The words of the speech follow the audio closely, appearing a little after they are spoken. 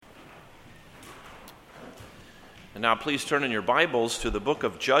And now please turn in your Bibles to the book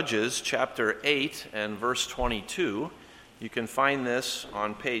of Judges, chapter 8 and verse 22. You can find this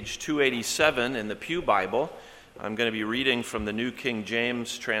on page 287 in the Pew Bible. I'm going to be reading from the New King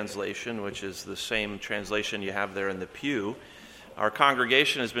James translation, which is the same translation you have there in the pew. Our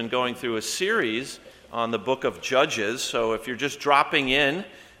congregation has been going through a series on the book of Judges, so if you're just dropping in,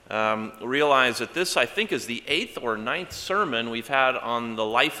 realize that this, I think, is the 8th or 9th sermon we've had on the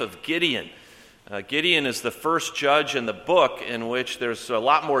life of Gideon. Gideon is the first judge in the book in which there's a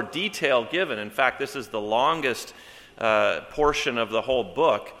lot more detail given. In fact, this is the longest portion of the whole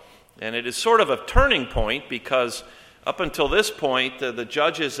book. And it is sort of a turning point because up until this point, the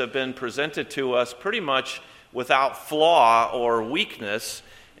judges have been presented to us pretty much without flaw or weakness.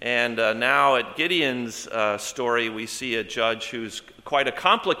 And now at Gideon's story, we see a judge who's quite a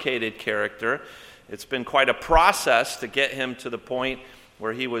complicated character. It's been quite a process to get him to the point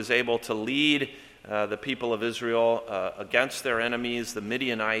where he was able to lead the people of Israel against their enemies, the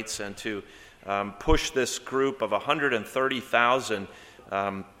Midianites, and to push this group of 130,000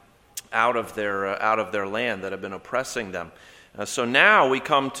 out of their land that have been oppressing them. So now we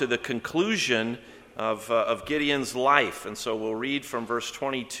come to the conclusion of Gideon's life, and so we'll read from verse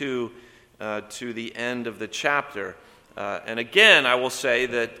 22 to the end of the chapter. And again, I will say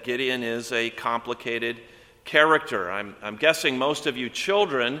that Gideon is a complicated character. I'm guessing most of you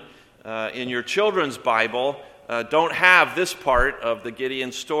children in your children's Bible don't have this part of the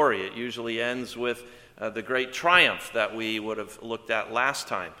Gideon story. It usually ends with the great triumph that we would have looked at last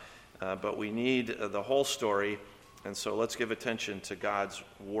time. But we need the whole story, and so let's give attention to God's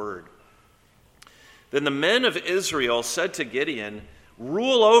word. Then the men of Israel said to Gideon,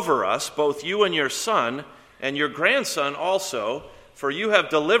 "Rule over us, both you and your son, and your grandson also, for you have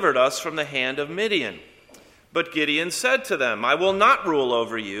delivered us from the hand of Midian." But Gideon said to them, "I will not rule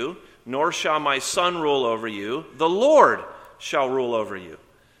over you, nor shall my son rule over you. The Lord shall rule over you."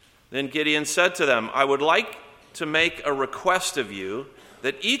 Then Gideon said to them, "I would like to make a request of you,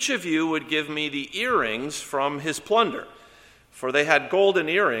 that each of you would give me the earrings from his plunder." For they had golden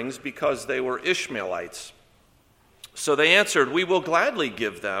earrings because they were Ishmaelites. So they answered, "We will gladly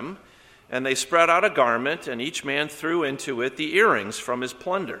give them." And they spread out a garment, and each man threw into it the earrings from his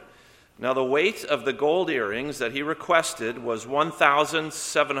plunder. Now the weight of the gold earrings that he requested was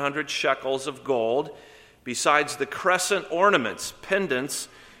 1,700 shekels of gold, besides the crescent ornaments, pendants,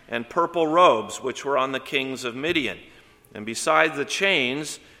 and purple robes which were on the kings of Midian, and besides the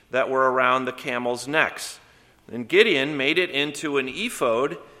chains that were around the camels' necks. And Gideon made it into an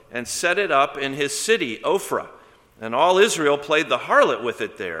ephod and set it up in his city, Ophrah. And all Israel played the harlot with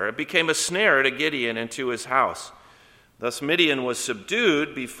it there. It became a snare to Gideon and to his house. Thus Midian was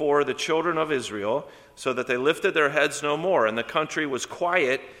subdued before the children of Israel, so that they lifted their heads no more, and the country was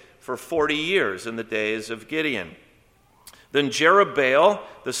quiet for 40 years in the days of Gideon. Then Jerubbaal,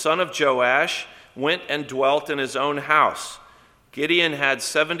 the son of Joash, went and dwelt in his own house. Gideon had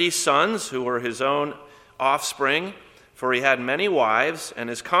 70 sons who were his own offspring, for he had many wives, and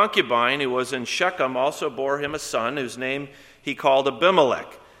his concubine who was in Shechem also bore him a son, whose name he called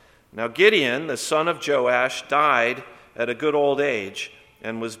Abimelech. Now Gideon, the son of Joash, died at a good old age,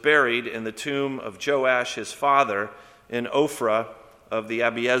 and was buried in the tomb of Joash his father in Ophrah of the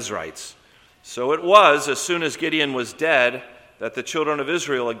Abiezrites. So it was, as soon as Gideon was dead, that the children of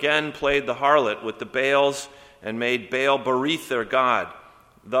Israel again played the harlot with the Baals, and made Baal-berith their god.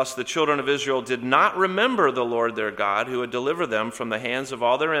 Thus the children of Israel did not remember the Lord their God, who had delivered them from the hands of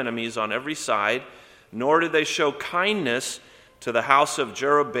all their enemies on every side, nor did they show kindness to the house of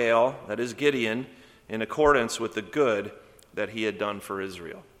Jerubbaal, that is Gideon, in accordance with the good that he had done for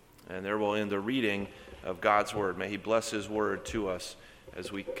Israel. And there will end the reading of God's word. May he bless his word to us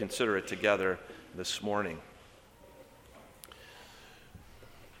as we consider it together this morning.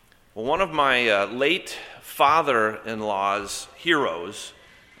 Well, one of my late father-in-law's heroes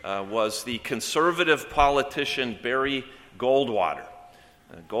was the conservative politician Barry Goldwater.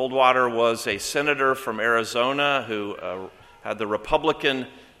 Goldwater was a senator from Arizona who had the Republican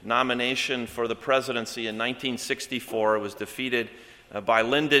nomination for the presidency in 1964. It was defeated by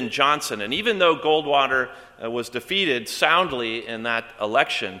Lyndon Johnson. And even though Goldwater was defeated soundly in that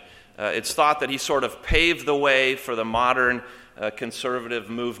election, it's thought that he sort of paved the way for the modern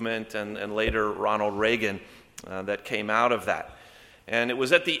conservative movement and later Ronald Reagan that came out of that. And it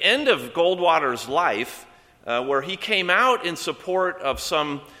was at the end of Goldwater's life where he came out in support of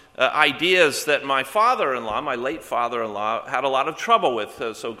some ideas that my father-in-law, my late father-in-law, had a lot of trouble with.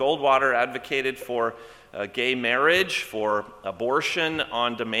 So Goldwater advocated for gay marriage, for abortion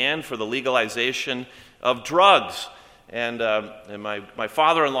on demand, for the legalization of drugs. And my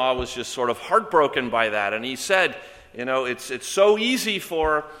father-in-law was just sort of heartbroken by that. And he said, it's so easy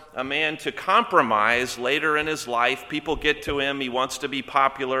for a man to compromise later in his life. People get to him. He wants to be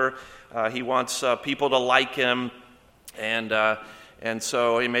popular. He wants people to like him. And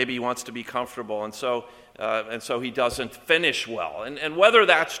so maybe he wants to be comfortable. And so he doesn't finish well. And whether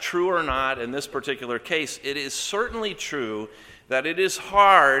that's true or not in this particular case, it is certainly true that it is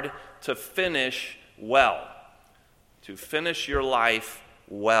hard to finish well, to finish your life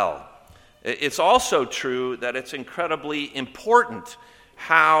well. It's also true that it's incredibly important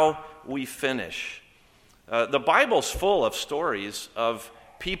how we finish. The Bible's full of stories of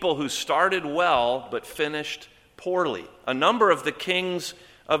people who started well but finished poorly. A number of the kings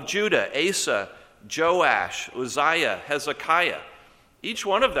of Judah, Asa, Joash, Uzziah, Hezekiah, each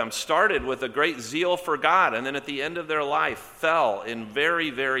one of them started with a great zeal for God, and then at the end of their life fell in very,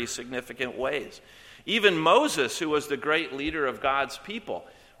 very significant ways. Even Moses, who was the great leader of God's people,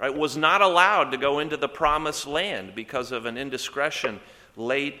 right, was not allowed to go into the promised land because of an indiscretion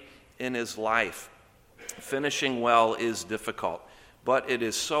late in his life. Finishing well is difficult, but it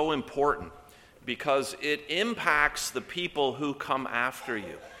is so important because it impacts the people who come after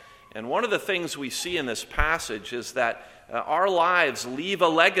you. And one of the things we see in this passage is that our lives leave a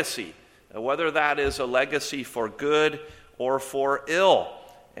legacy, whether that is a legacy for good or for ill.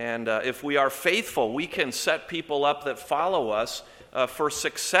 And if we are faithful, we can set people up that follow us for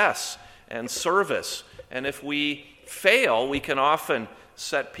success and service. And if we fail, we can often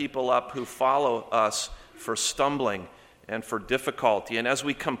set people up who follow us for stumbling and for difficulty. And as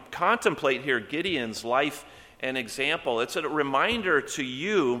we contemplate here Gideon's life and example, it's a reminder to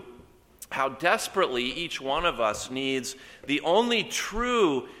you how desperately each one of us needs the only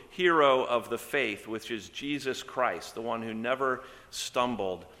true hero of the faith, which is Jesus Christ, the one who never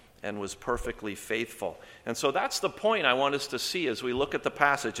stumbled and was perfectly faithful. And so that's the point I want us to see as we look at the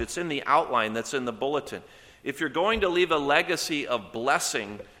passage. It's in the outline that's in the bulletin. If you're going to leave a legacy of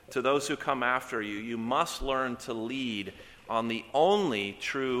blessing to those who come after you, you must learn to lead on the only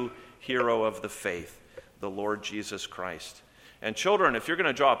true hero of the faith, the Lord Jesus Christ. And children, if you're going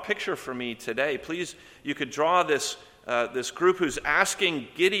to draw a picture for me today, please, you could draw this group who's asking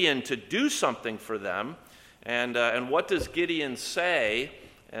Gideon to do something for them. And what does Gideon say,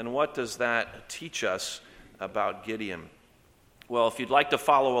 and what does that teach us about Gideon? Well, if you'd like to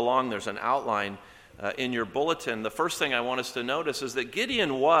follow along, there's an outline in your bulletin. The first thing I want us to notice is that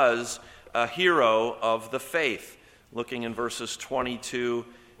Gideon was a hero of the faith, looking in verses 22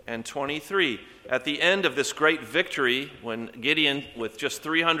 and 23. At the end of this great victory, when Gideon, with just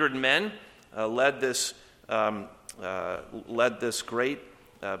 300 men, led this great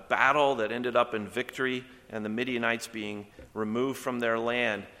battle that ended up in victory and the Midianites being removed from their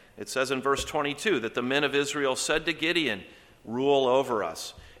land, it says in verse 22 that the men of Israel said to Gideon, "Rule over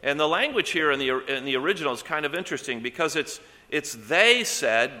us." And the language here in the original is kind of interesting because it's they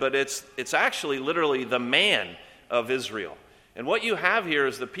said, but it's actually literally the man of Israel. And what you have here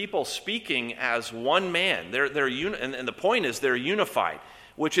is the people speaking as one man. And the point is they're unified,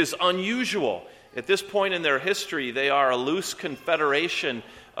 which is unusual. At this point in their history, they are a loose confederation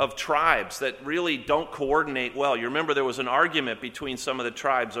of tribes that really don't coordinate well. You remember there was an argument between some of the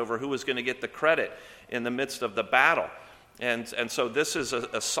tribes over who was going to get the credit in the midst of the battle. And so this is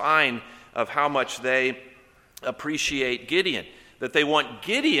a sign of how much they appreciate Gideon, that they want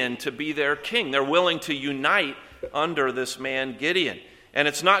Gideon to be their king. They're willing to unite under this man Gideon. And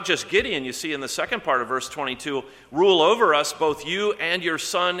it's not just Gideon. You see in the second part of verse 22, "Rule over us, both you and your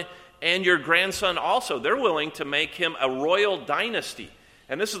son and your grandson also." They're willing to make him a royal dynasty.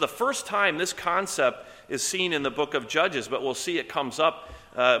 And this is the first time this concept is seen in the book of Judges, but we'll see it comes up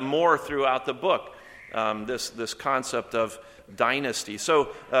more throughout the book, this concept of dynasty. So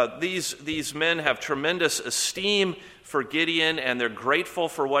these men have tremendous esteem for Gideon, and they're grateful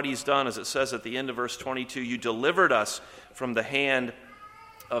for what he's done. As it says at the end of verse 22, "You delivered us from the hand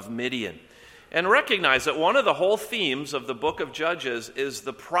of Midian." And recognize that one of the whole themes of the book of Judges is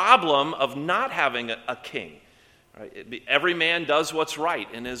the problem of not having a king. Right? Every man does what's right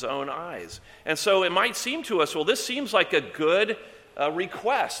in his own eyes. And so it might seem to us, well, this seems like a good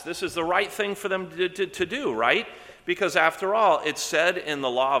request. This is the right thing for them to do, right? Because after all, it's said in the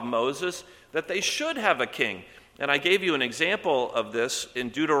law of Moses that they should have a king. And I gave you an example of this in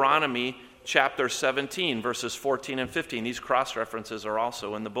Deuteronomy chapter 17, verses 14 and 15. These cross-references are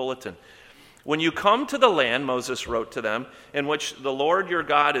also in the bulletin. "When you come to the land," Moses wrote to them, "in which the Lord your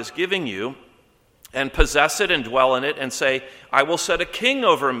God is giving you, and possess it and dwell in it, and say, 'I will set a king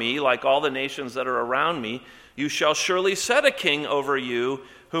over me like all the nations that are around me,' you shall surely set a king over you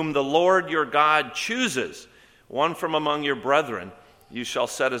whom the Lord your God chooses. one from among your brethren you shall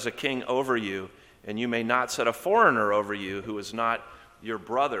set as a king over you, and you may not set a foreigner over you who is not your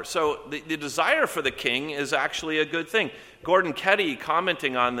brother. So the desire for the king is actually a good thing. Gordon Ketty,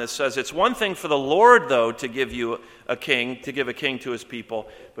 commenting on this, says, it's one thing for the Lord, though, to give you a king, to give a king to his people,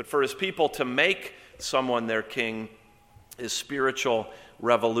 but for his people to make someone their king is spiritual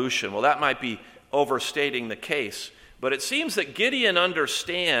revolution. Well, that might be overstating the case, but it seems that Gideon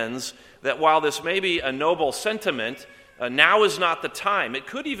understands that while this may be a noble sentiment, now is not the time. It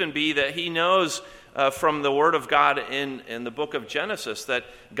could even be that he knows from the Word of God in the book of Genesis that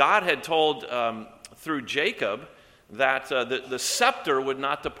God had told through Jacob that the scepter would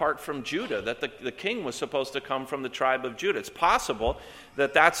not depart from Judah, that the king was supposed to come from the tribe of Judah. It's possible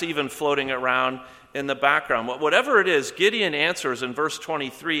that that's even floating around in the background. Whatever it is, Gideon answers in verse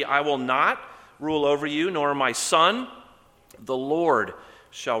 23, I will not rule over you, nor my son, the Lord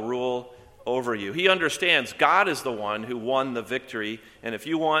shall rule over you. He understands God is the one who won the victory, and if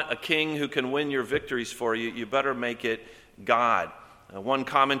you want a king who can win your victories for you, you better make it God. One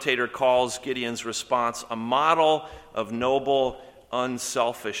commentator calls Gideon's response a model of noble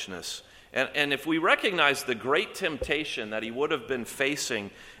unselfishness. And if we recognize the great temptation that he would have been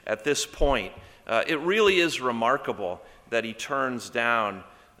facing at this point, it really is remarkable that he turns down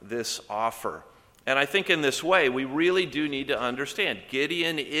this offer. And I think in this way, we really do need to understand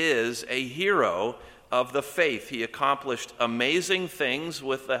Gideon is a hero of the faith. He accomplished amazing things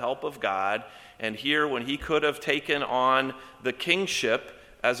with the help of God. And here, when he could have taken on the kingship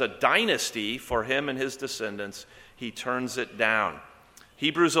as a dynasty for him and his descendants, he turns it down.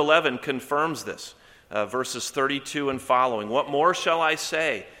 Hebrews 11 confirms this, verses 32 and following. What more shall I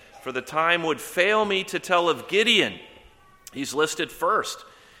say? For the time would fail me to tell of Gideon. He's listed first.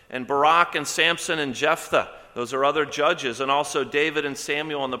 And Barak and Samson and Jephthah, those are other judges, and also David and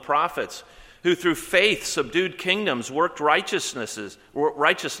Samuel and the prophets, who through faith subdued kingdoms, worked righteousness,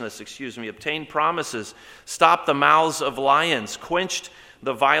 obtained promises, stopped the mouths of lions, quenched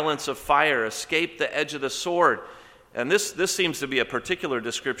the violence of fire, escaped the edge of the sword. And this seems to be a particular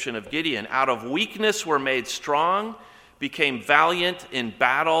description of Gideon. Out of weakness were made strong, became valiant in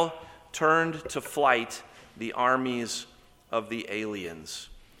battle, turned to flight the armies of the aliens.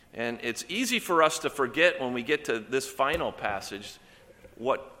 And it's easy for us to forget when we get to this final passage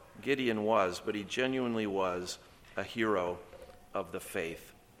what Gideon was, but he genuinely was a hero of the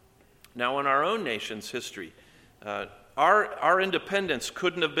faith. Now, in our own nation's history, our independence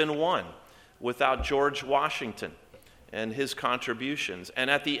couldn't have been won without George Washington and his contributions. And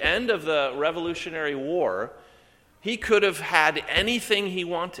at the end of the Revolutionary War, he could have had anything he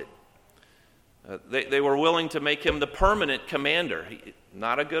wanted. They were willing to make him the permanent commander.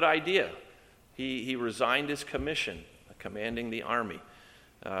 Not a good idea. He resigned his commission, commanding the army.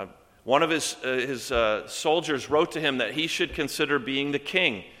 One of his soldiers wrote to him that he should consider being the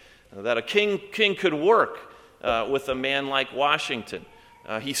king, that a king could work with a man like Washington.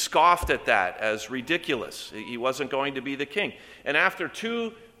 He scoffed at that as ridiculous. He wasn't going to be the king. And after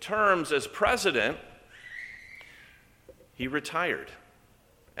 2 terms as president, he retired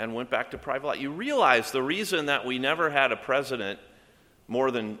and went back to private life. You realize the reason that we never had a president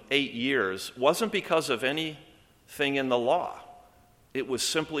more than 8 years wasn't because of anything in the law. It was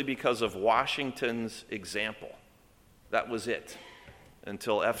simply because of Washington's example. That was it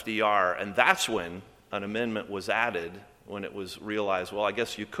until FDR. And that's when an amendment was added, when it was realized, well, I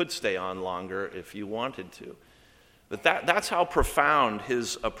guess you could stay on longer if you wanted to. But that's how profound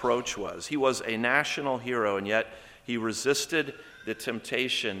his approach was. He was a national hero, and yet he resisted the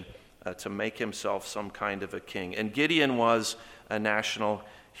temptation to make himself some kind of a king. And Gideon was a national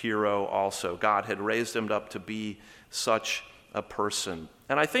hero also. God had raised him up to be such a person.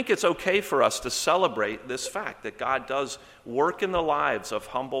 And I think it's okay for us to celebrate this fact that God does work in the lives of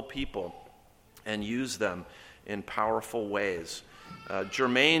humble people and use them in powerful ways.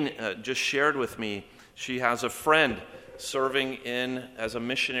 Jermaine just shared with me, she has a friend serving as a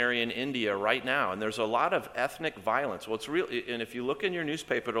missionary in India right now, and there's a lot of ethnic violence. Well, it's real, and if you look in your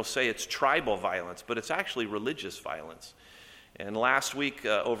newspaper, it'll say it's tribal violence, but it's actually religious violence. And last week,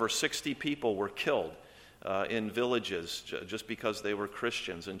 over 60 people were killed in villages just because they were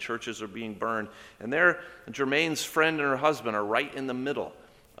Christians, and churches are being burned. And Jermaine's friend and her husband are right in the middle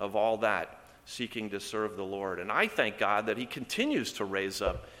of all that, seeking to serve the Lord. And I thank God that he continues to raise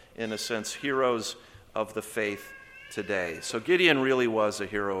up, in a sense, heroes of the faith today. So Gideon really was a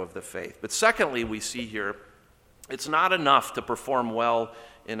hero of the faith. But secondly, we see here, it's not enough to perform well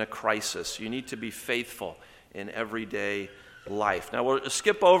in a crisis. You need to be faithful in everyday life. Now we'll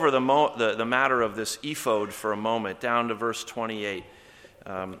skip over the matter of this ephod for a moment, down to verse 28,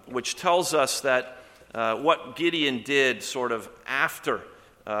 which tells us that what Gideon did sort of after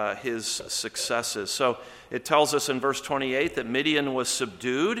his successes. So it tells us in verse 28 that Midian was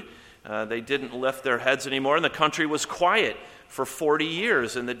subdued. They didn't lift their heads anymore, and the country was quiet for 40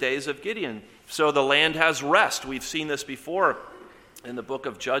 years in the days of Gideon. So the land has rest. We've seen this before in the book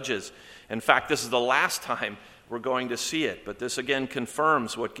of Judges. In fact, this is the last time we're going to see it. But this again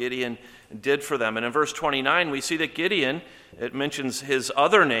confirms what Gideon did for them. And in verse 29, we see that Gideon, it mentions his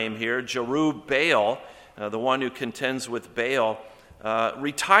other name here, Jerubbaal, the one who contends with Baal,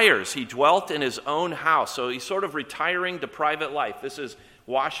 retires. He dwelt in his own house. So he's sort of retiring to private life. This is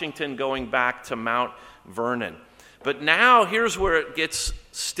Washington going back to Mount Vernon. But now here's where it gets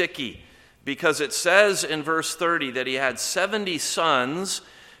sticky, because it says in verse 30 that he had 70 sons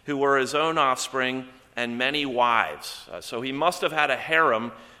who were his own offspring and many wives. So he must have had a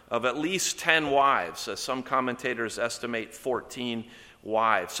harem of at least 10 wives. Some commentators estimate 14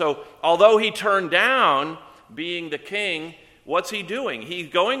 wives. So although he turned down being the king, what's he doing? He's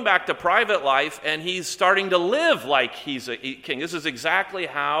going back to private life, and he's starting to live like he's a king. This is exactly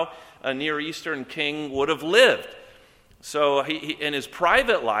how a Near Eastern king would have lived. So he in his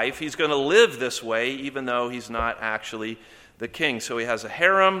private life, he's going to live this way, even though he's not actually the king. So he has a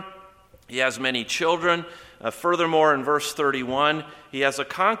harem. He has many children. Furthermore, in verse 31, he has a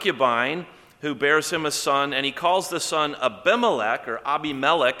concubine who bears him a son, and he calls the son Abimelech, or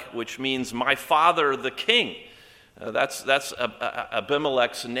Abimelech, which means my father the king. That's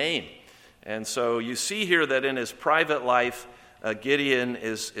Abimelech's name. And so you see here that in his private life, Gideon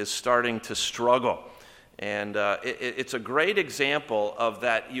is starting to struggle. And it's a great example of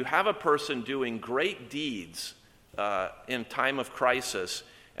that. You have a person doing great deeds in time of crisis,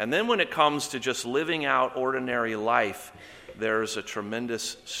 and then when it comes to just living out ordinary life, there's a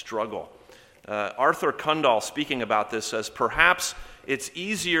tremendous struggle. Arthur Kundal, speaking about this, says, perhaps it's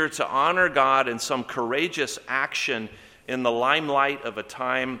easier to honor God in some courageous action in the limelight of a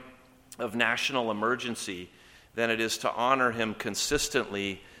time of national emergency than it is to honor him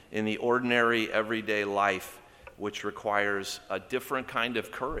consistently in the ordinary, everyday life, which requires a different kind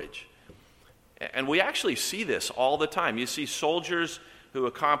of courage. And we actually see this all the time. You see soldiers who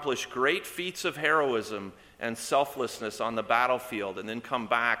accomplish great feats of heroism and selflessness on the battlefield and then come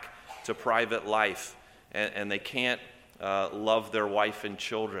back to private life, and they can't love their wife and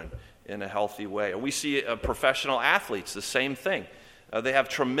children in a healthy way. We see professional athletes, the same thing. They have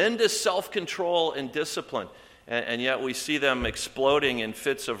tremendous self-control and discipline, and yet we see them exploding in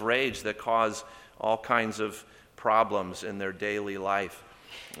fits of rage that cause all kinds of problems in their daily life.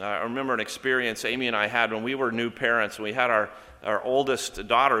 I remember an experience Amy and I had when we were new parents. We had our oldest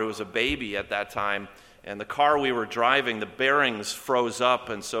daughter, who was a baby at that time, and the car we were driving, the bearings froze up,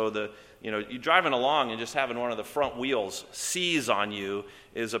 and so you're driving along and just having one of the front wheels seize on you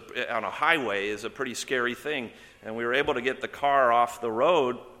on a highway is a pretty scary thing. And we were able to get the car off the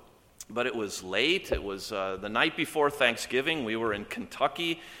road, but it was late. It was the night before Thanksgiving. We were in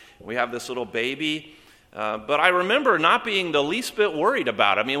Kentucky. We have this little baby. But I remember not being the least bit worried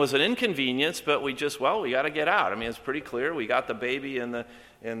about it. I mean, it was an inconvenience, but we got to get out. I mean, it's pretty clear. We got the baby in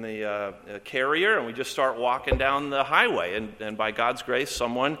the carrier, and we just start walking down the highway. And by God's grace,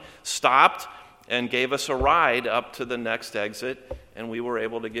 someone stopped and gave us a ride up to the next exit, and we were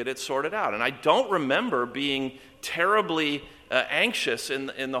able to get it sorted out. And I don't remember being terribly anxious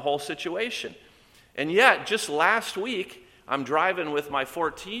in the whole situation. And yet, just last week, I'm driving with my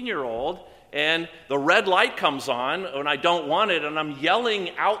 14-year-old, and the red light comes on when I don't want it, and I'm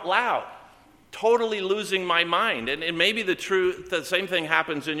yelling out loud, totally losing my mind. And maybe the same thing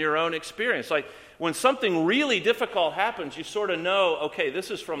happens in your own experience. Like when something really difficult happens, you sort of know, okay, this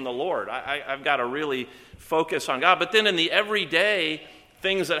is from the Lord. I've got to really focus on God. But then in the everyday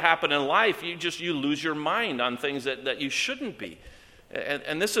things that happen in life, you lose your mind on things that you shouldn't be.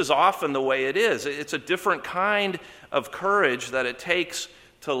 And this is often the way it is. It's a different kind of courage that it takes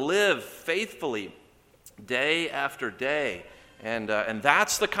to live faithfully day after day. And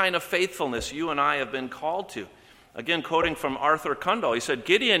that's the kind of faithfulness you and I have been called to. Again, quoting from Arthur Kundal, he said,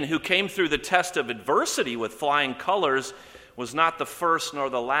 Gideon, who came through the test of adversity with flying colors, was not the first nor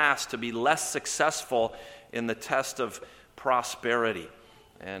the last to be less successful in the test of prosperity.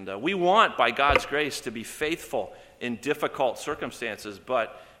 And we want, by God's grace, to be faithful in difficult circumstances,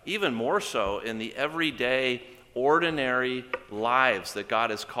 but even more so in the everyday, ordinary lives that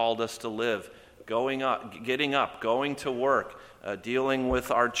God has called us to live, getting up, going to work, dealing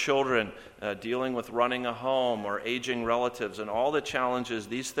with our children, dealing with running a home or aging relatives, and all the challenges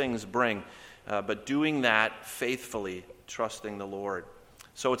these things bring, but doing that faithfully, trusting the Lord.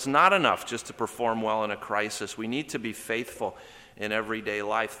 So it's not enough just to perform well in a crisis. We need to be faithful in everyday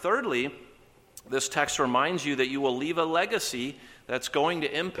life. Thirdly, this text reminds you that you will leave a legacy that's going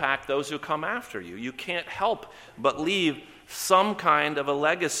to impact those who come after you. You can't help but leave some kind of a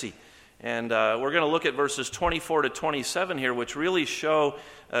legacy. And we're going to look at verses 24 to 27 here, which really show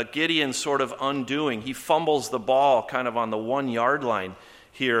Gideon's sort of undoing. He fumbles the ball kind of on the 1 yard line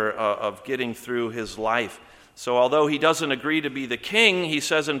here of getting through his life. So although he doesn't agree to be the king, he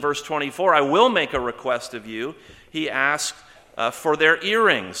says in verse 24, I will make a request of you. He asks for their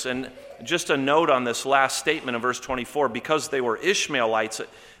earrings. And just a note on this last statement in verse 24, because they were Ishmaelites,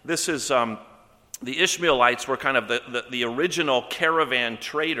 this is the Ishmaelites were kind of the original caravan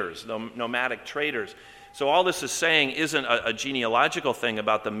traders, the nomadic traders. So all this is saying isn't a genealogical thing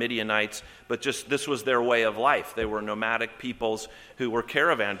about the Midianites, but just this was their way of life. They were nomadic peoples who were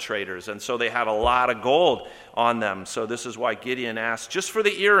caravan traders, and so they had a lot of gold on them. So this is why Gideon asked just for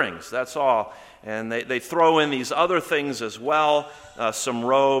the earrings, that's all. And they throw in these other things as well, some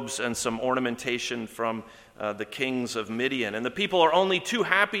robes and some ornamentation from the kings of Midian. And the people are only too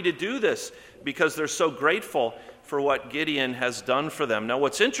happy to do this because they're so grateful for what Gideon has done for them. Now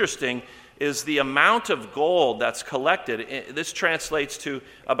what's interesting is the amount of gold that's collected. This translates to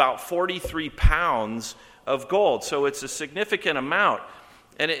about 43 pounds of gold. So it's a significant amount.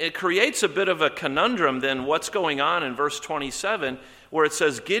 And it creates a bit of a conundrum then what's going on in verse 27, where it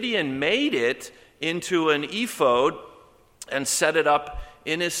says Gideon made it into an ephod and set it up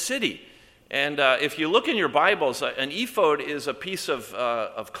in his city. And if you look in your Bibles, an ephod is a piece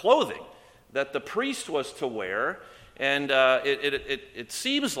of clothing that the priest was to wear. And it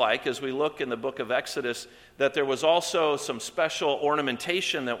seems like, as we look in the book of Exodus, that there was also some special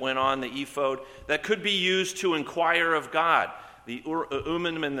ornamentation that went on the ephod that could be used to inquire of God. The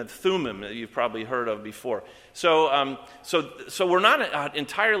Urim and the Thummim that you've probably heard of before. So we're not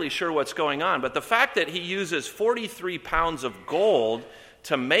entirely sure what's going on, but the fact that he uses 43 pounds of gold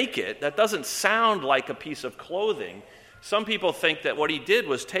to make it, that doesn't sound like a piece of clothing. Some people think that what he did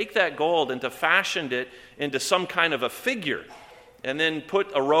was take that gold and to fashioned it into some kind of a figure and then put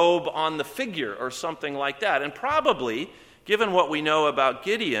a robe on the figure or something like that. And probably, given what we know about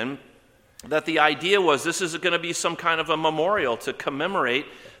Gideon, that the idea was this is going to be some kind of a memorial to commemorate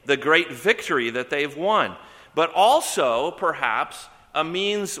the great victory that they've won. But also, perhaps, a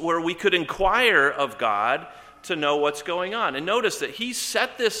means where we could inquire of God to know what's going on. And notice that he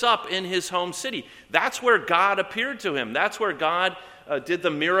set this up in his home city. That's where God appeared to him. That's where God did the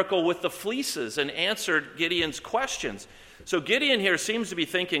miracle with the fleeces and answered Gideon's questions. So Gideon here seems to be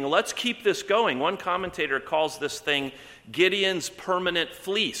thinking, let's keep this going. One commentator calls this thing Gideon's permanent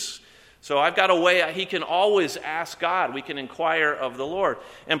fleece. So I've got a way he can always ask God. We can inquire of the Lord.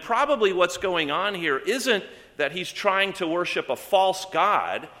 And probably what's going on here isn't that he's trying to worship a false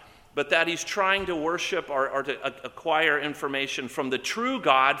god, but that he's trying to worship or to acquire information from the true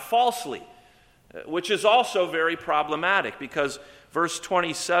God falsely, which is also very problematic because verse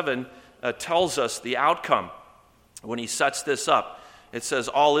 27 tells us the outcome when he sets this up. It says,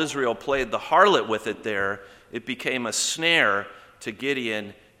 all Israel played the harlot with it there. It became a snare to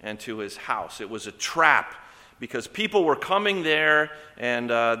Gideon and to his house. It was a trap because people were coming there and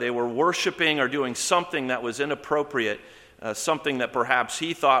they were worshiping or doing something that was inappropriate. Something that perhaps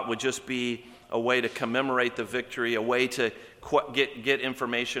he thought would just be a way to commemorate the victory, a way to get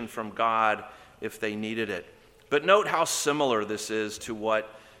information from God if they needed it. But note how similar this is to what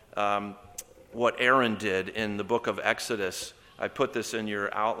Aaron did in the book of Exodus. I put this in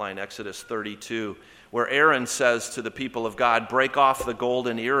your outline, Exodus 32, where Aaron says to the people of God, break off the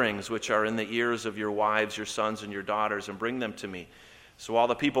golden earrings which are in the ears of your wives, your sons, and your daughters, and bring them to me. So while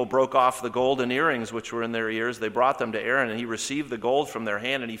the people broke off the golden earrings which were in their ears, they brought them to Aaron, and he received the gold from their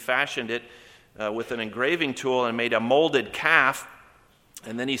hand, and he fashioned it with an engraving tool and made a molded calf.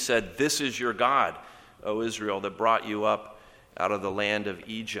 And then he said, this is your God, O Israel, that brought you up out of the land of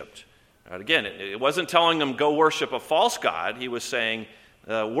Egypt. And again, it wasn't telling them go worship a false god. He was saying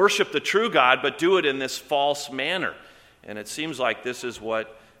worship the true God, but do it in this false manner. And it seems like this is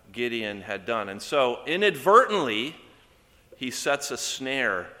what Gideon had done. And so inadvertently, he sets a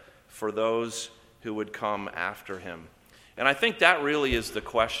snare for those who would come after him. And I think that really is the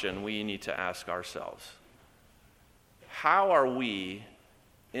question we need to ask ourselves. How are we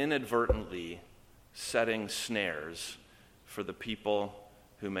inadvertently setting snares for the people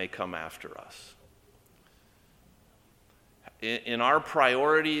who may come after us? In our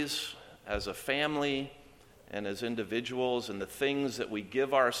priorities as a family and as individuals and the things that we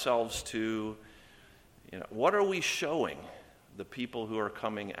give ourselves to, what are we showing the people who are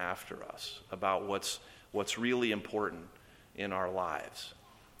coming after us about what's really important in our lives?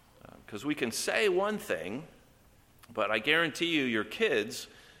 Because we can say one thing, but I guarantee you your kids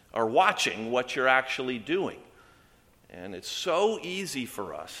are watching what you're actually doing. And it's so easy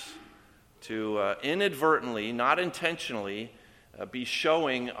for us to inadvertently, not intentionally, be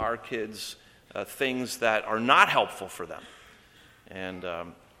showing our kids things that are not helpful for them.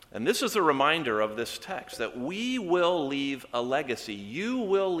 And this is a reminder of this text, that we will leave a legacy. You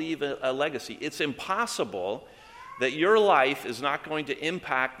will leave a legacy. It's impossible that your life is not going to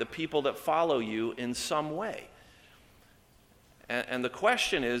impact the people that follow you in some way. And the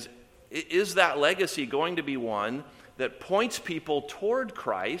question is that legacy going to be one that points people toward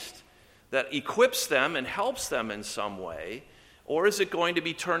Christ, that equips them and helps them in some way, or is it going to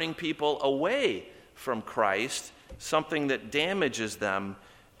be turning people away from Christ, something that damages them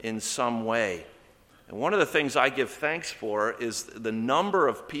in some way? And one of the things I give thanks for is the number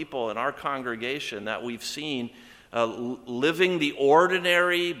of people in our congregation that we've seen living the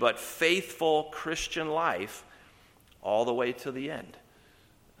ordinary but faithful Christian life all the way to the end.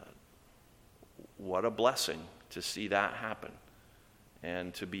 What a blessing to see that happen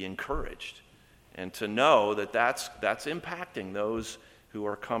and to be encouraged and to know that that's impacting those who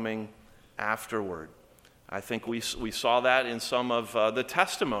are coming afterward. I think we saw that in some of the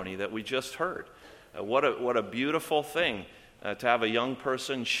testimony that we just heard. What a beautiful thing to have a young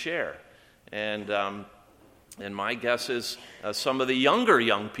person share. And my guess is some of the younger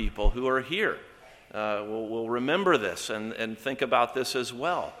young people who are here will remember this and think about this as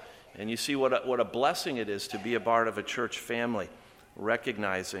well. And you see what a blessing it is to be a part of a church family,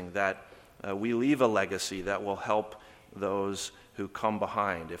 recognizing that we leave a legacy that will help those who come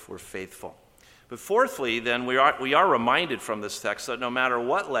behind if we're faithful. But fourthly, then, we are reminded from this text that no matter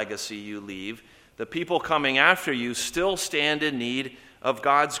what legacy you leave, the people coming after you still stand in need of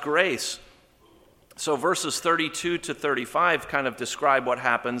God's grace. So verses 32 to 35 kind of describe what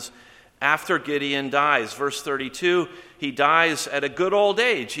happens after Gideon dies. Verse 32, he dies at a good old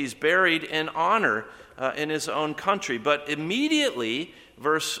age. He's buried in honor in his own country. But immediately,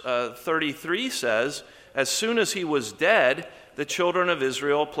 verse 33 says, as soon as he was dead, the children of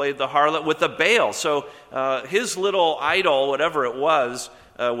Israel played the harlot with the Baal. So his little idol, whatever it was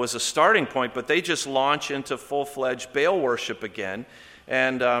a starting point, but they just launch into full-fledged Baal worship again.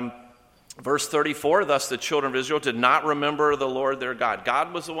 And verse 34, thus the children of Israel did not remember the Lord their God.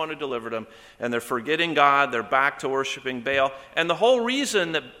 God was the one who delivered them, and they're forgetting God. They're back to worshiping Baal. And the whole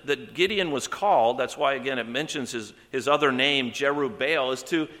reason that Gideon was called, that's why, again, it mentions his other name, Jerubbaal, is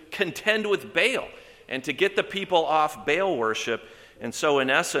to contend with Baal and to get the people off Baal worship. And so, in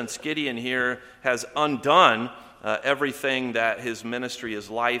essence, Gideon here has undone everything that his ministry, his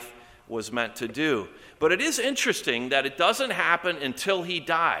life, was meant to do. But it is interesting that it doesn't happen until he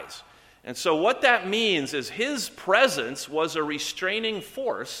dies. And so what that means is his presence was a restraining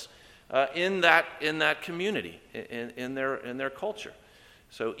force in that community, in their culture.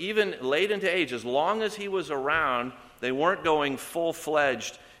 So even late into age, as long as he was around, they weren't going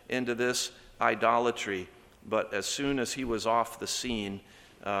full-fledged into this idolatry. But as soon as he was off the scene,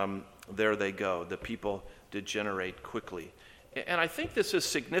 there they go. The people degenerate quickly. And I think this is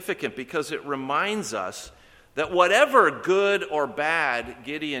significant because it reminds us that whatever good or bad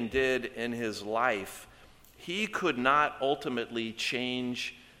Gideon did in his life, he could not ultimately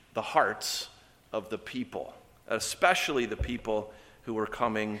change the hearts of the people, especially the people who were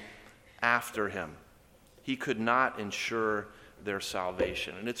coming after him. He could not ensure their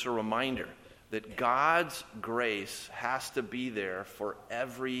salvation. And it's a reminder that God's grace has to be there for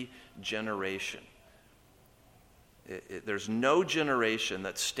every generation. There's no generation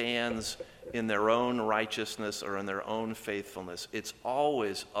that stands in their own righteousness or in their own faithfulness. It's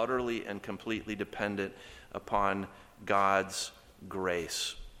always utterly and completely dependent upon God's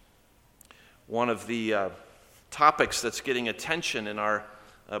grace. One of the topics that's getting attention in our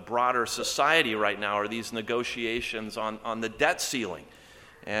broader society right now are these negotiations on the debt ceiling.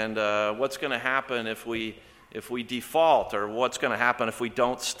 And what's going to happen if we default, or what's going to happen if we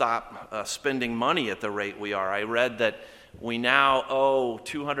don't stop spending money at the rate we are. I read that we now owe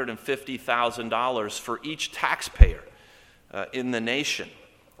 $250,000 for each taxpayer in the nation.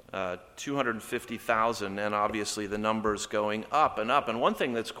 $250,000, and obviously the number's going up and up. And one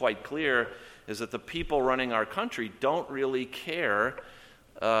thing that's quite clear is that the people running our country don't really care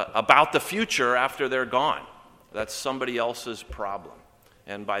about the future after they're gone. That's somebody else's problem.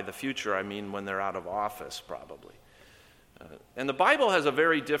 And by the future, I mean when they're out of office, probably. And the Bible has a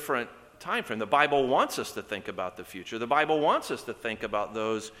very different time frame. The Bible wants us to think about the future. The Bible wants us to think about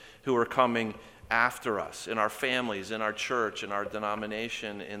those who are coming after us, in our families, in our church, in our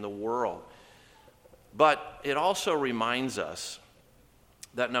denomination, in the world. But it also reminds us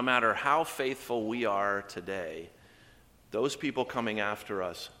that no matter how faithful we are today, those people coming after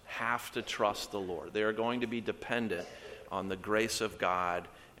us have to trust the Lord. They are going to be dependent on the grace of God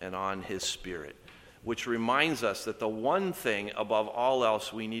and on His Spirit, which reminds us that the one thing above all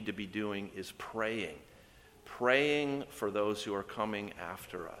else we need to be doing is praying. Praying for those who are coming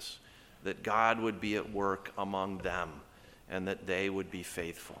after us, that God would be at work among them and that they would be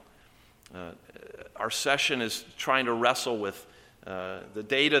faithful. Our session is trying to wrestle with the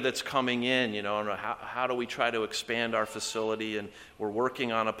data that's coming in, and how do we try to expand our facility, and we're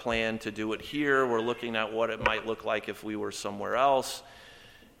working on a plan to do it here. We're looking at what it might look like if we were somewhere else.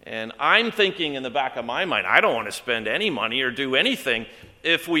 And I'm thinking in the back of my mind, I don't want to spend any money or do anything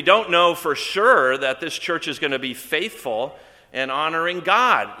if we don't know for sure that this church is going to be faithful and honoring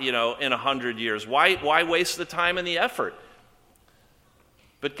God, in 100 years. Why waste the time and the effort?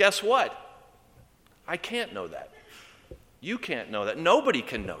 But guess what? I can't know that. You can't know that. Nobody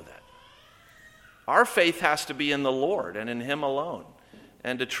can know that. Our faith has to be in the Lord and in Him alone,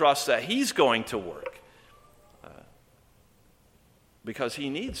 and to trust that He's going to work. Because He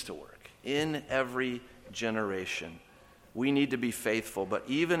needs to work in every generation. We need to be faithful, but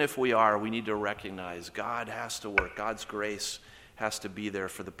even if we are, we need to recognize God has to work. God's grace has to be there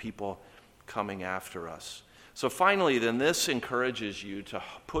for the people coming after us. So finally, then, this encourages you to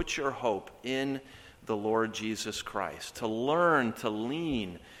put your hope in the Lord Jesus Christ, to learn to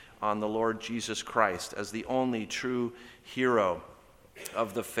lean on the Lord Jesus Christ as the only true hero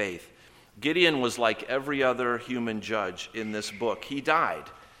of the faith. Gideon was like every other human judge in this book. He died.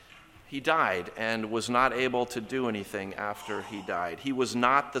 He died and was not able to do anything after he died. He was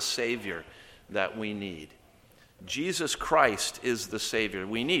not the Savior that we need. Jesus Christ is the Savior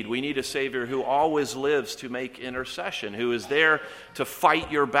we need. We need a Savior who always lives to make intercession, who is there to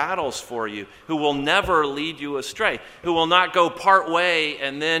fight your battles for you, who will never lead you astray, who will not go part way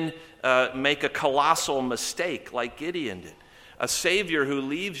and then make a colossal mistake like Gideon did. A Savior who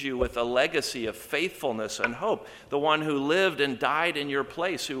leaves you with a legacy of faithfulness and hope. The one who lived and died in your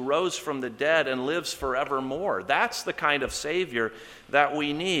place, who rose from the dead and lives forevermore. That's the kind of Savior that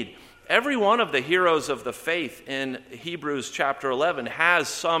we need. Every one of the heroes of the faith in Hebrews chapter 11 has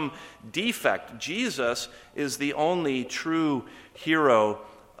some defect. Jesus is the only true hero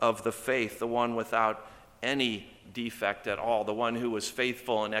of the faith, the one without any defect at all, the one who was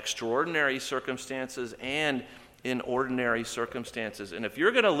faithful in extraordinary circumstances and in ordinary circumstances. And if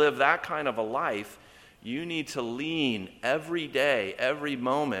you're going to live that kind of a life, you need to lean every day, every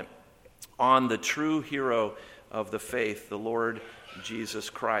moment on the true hero of the faith, the Lord Jesus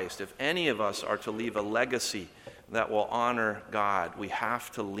Christ. If any of us are to leave a legacy that will honor God, we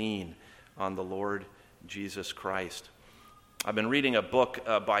have to lean on the Lord Jesus Christ. I've been reading a book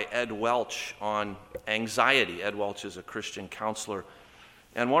by Ed Welch on anxiety. Ed Welch is a Christian counselor.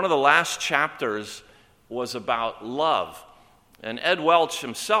 And one of the last chapters was about love. And Ed Welch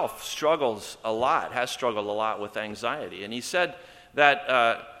himself has struggled a lot with anxiety. And he said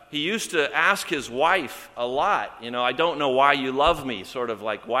that he used to ask his wife a lot, I don't know why you love me, sort of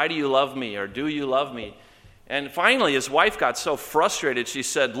like, why do you love me, or do you love me? And finally, his wife got so frustrated, she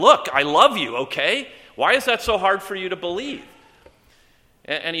said, look, I love you, okay? Why is that so hard for you to believe?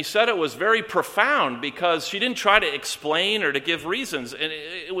 And he said it was very profound because she didn't try to explain or to give reasons. And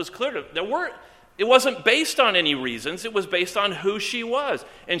it was clear it wasn't based on any reasons. It was based on who she was.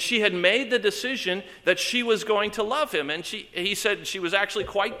 And she had made the decision that she was going to love him. And he said she was actually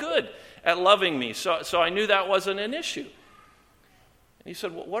quite good at loving me. So I knew that wasn't an issue. And he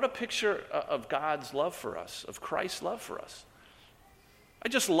said, well, what a picture of God's love for us, of Christ's love for us. I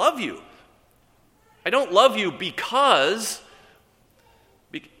just love you. I don't love you because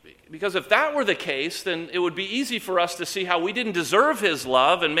if that were the case, then it would be easy for us to see how we didn't deserve his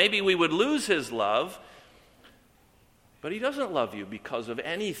love, and maybe we would lose his love. But he doesn't love you because of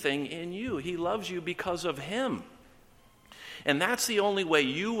anything in you. He loves you because of him. And that's the only way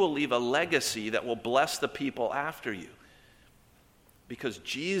you will leave a legacy that will bless the people after you. Because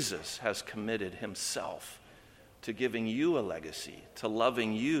Jesus has committed himself to giving you a legacy, to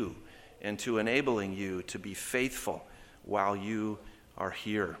loving you, and to enabling you to be faithful while you are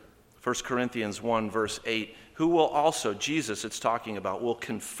here. 1 Corinthians 1, verse 8, who will also, Jesus it's talking about, will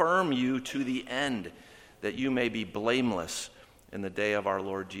confirm you to the end, that you may be blameless in the day of our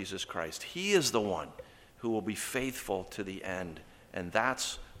Lord Jesus Christ. He is the one who will be faithful to the end, and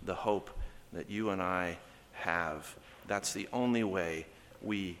that's the hope that you and I have. That's the only way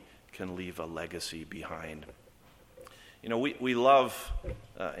we can leave a legacy behind. We love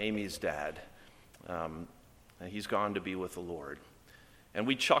Amy's dad. He's gone to be with the Lord. And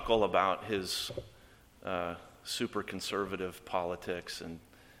we chuckle about his super conservative politics, and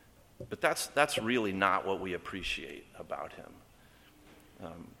But that's really not what we appreciate about him.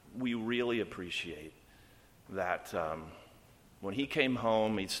 We really appreciate that when he came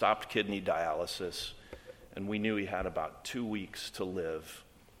home, he'd stopped kidney dialysis, and we knew he had about 2 weeks to live,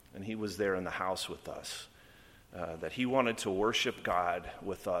 and he was there in the house with us. That he wanted to worship God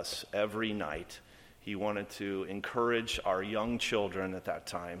with us every night. He wanted to encourage our young children at that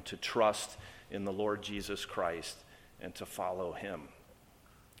time to trust in the Lord Jesus Christ and to follow him.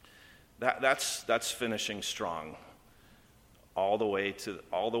 That's finishing strong all the way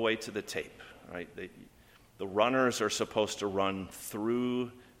to the tape, right? The runners are supposed to run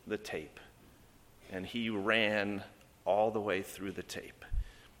through the tape, and he ran all the way through the tape.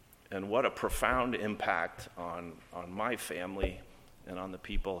 And what a profound impact on my family and on the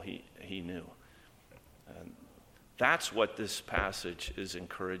people he knew. And that's what this passage is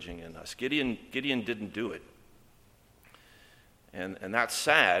encouraging in us. Gideon didn't do it. And that's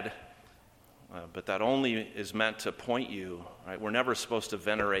sad, but that only is meant to point you, right? We're never supposed to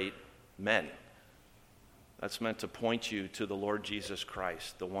venerate men. That's meant to point you to the Lord Jesus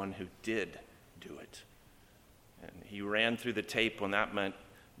Christ, the one who did do it. And he ran through the tape when that meant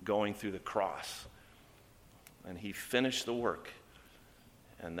going through the cross. And he finished the work.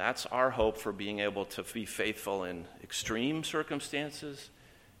 And that's our hope for being able to be faithful in extreme circumstances,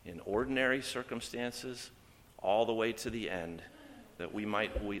 in ordinary circumstances, all the way to the end, that we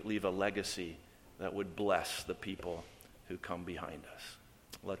might leave a legacy that would bless the people who come behind us.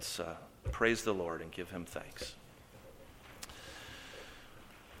 Let's praise the Lord and give him thanks.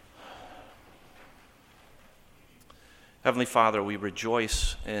 Heavenly Father, we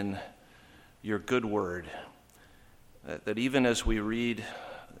rejoice in your good word, that even as we read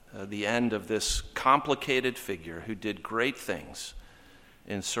the end of this complicated figure who did great things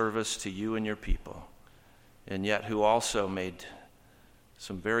in service to you and your people, and yet who also made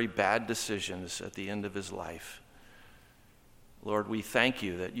some very bad decisions at the end of his life. Lord, we thank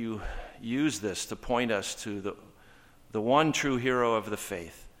you that you use this to point us to the one true hero of the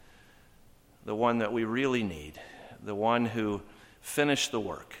faith, the one that we really need, the one who finished the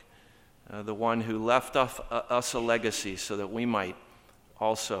work, the one who left us a legacy so that we might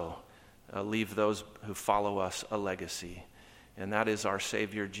also leave those who follow us a legacy. And that is our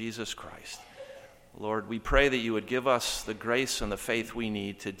Savior, Jesus Christ. Lord, we pray that you would give us the grace and the faith we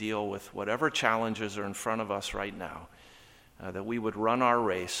need to deal with whatever challenges are in front of us right now, that we would run our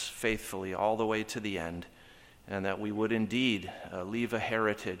race faithfully all the way to the end, and that we would indeed leave a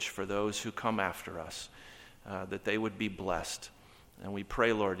heritage for those who come after us, that they would be blessed. And we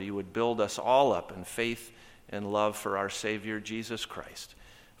pray, Lord, you would build us all up in faith and love for our Savior, Jesus Christ.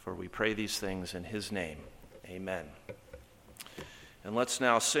 For we pray these things in his name. Amen. And let's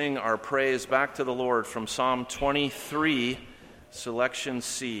now sing our praise back to the Lord from Psalm 23, selection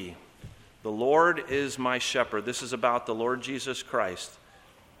C. The Lord is my shepherd. This is about the Lord Jesus Christ,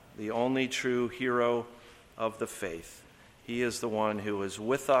 the only true hero of the faith. He is the one who is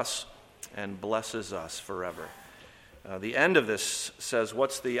with us and blesses us forever. The end of this says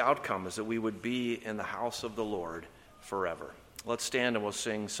what's the outcome is that we would be in the house of the Lord forever. Let's stand and we'll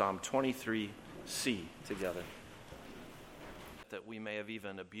sing Psalm 23C together. That we may have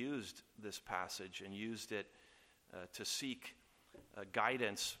even abused this passage and used it to seek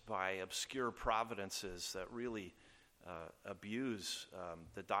guidance by obscure providences that really abuse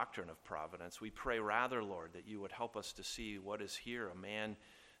the doctrine of providence. We pray rather, Lord, that you would help us to see what is here, a man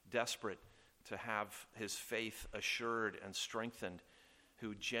desperate to have his faith assured and strengthened,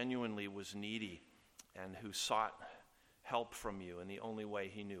 who genuinely was needy and who sought help from you in the only way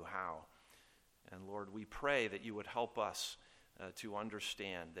he knew how. And Lord, we pray that you would help us to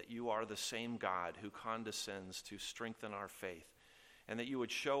understand that you are the same God who condescends to strengthen our faith, and that you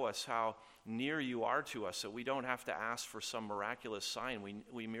would show us how near you are to us, that we don't have to ask for some miraculous sign.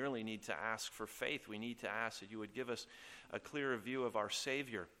 We merely need to ask for faith. We need to ask that you would give us a clearer view of our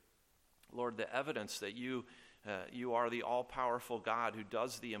Savior. Lord, the evidence that you are the all-powerful God who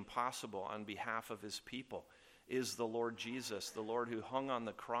does the impossible on behalf of his people is the Lord Jesus, the Lord who hung on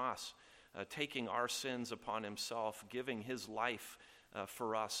the cross, taking our sins upon himself, giving his life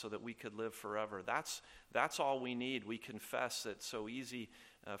for us so that we could live forever. That's all we need. We confess that it's so easy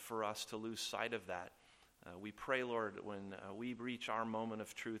for us to lose sight of that. We pray, Lord, when we reach our moment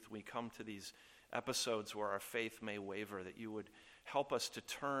of truth, we come to these episodes where our faith may waver, that you would help us to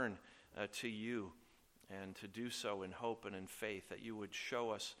turn to you and to do so in hope and in faith, that you would show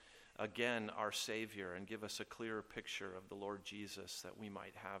us again our Savior and give us a clearer picture of the Lord Jesus, that we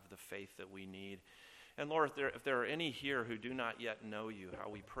might have the faith that we need. And Lord, if there are any here who do not yet know you, how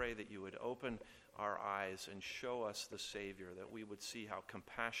we pray that you would open our eyes and show us the Savior, that we would see how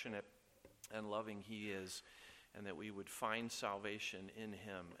compassionate and loving he is, and that we would find salvation in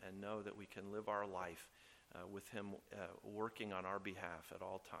him and know that we can live our life with him working on our behalf at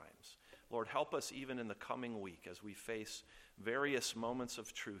all times. Lord, help us even in the coming week as we face various moments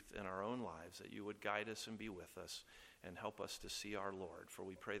of truth in our own lives, that you would guide us and be with us and help us to see our Lord. For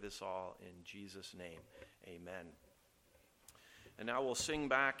we pray this all in Jesus' name. Amen. And now we'll sing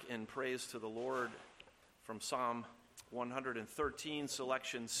back in praise to the Lord from Psalm 113,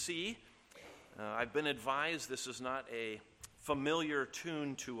 selection C. I've been advised this is not a familiar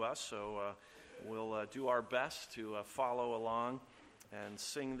tune to us, so we'll do our best to follow along and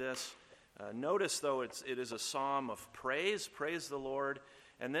sing this. Notice, though, it is a psalm of praise the Lord,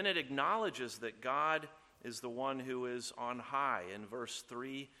 and then it acknowledges that God is the one who is on high. In verse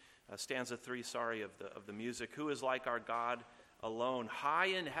 3, stanza 3, of the music, who is like our God alone? High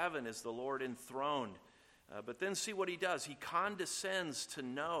in heaven is the Lord enthroned. But then see what he does. He condescends to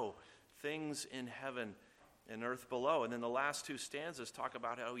know things in heaven and earth below. And then the last two stanzas talk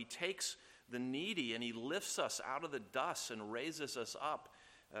about how he takes the needy and he lifts us out of the dust and raises us up.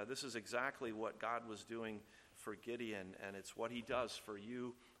 This is exactly what God was doing for Gideon, and it's what he does for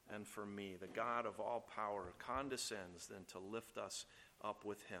you and for me. The God of all power condescends then to lift us up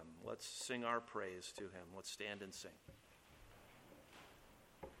with him. Let's sing our praise to him. Let's stand and sing.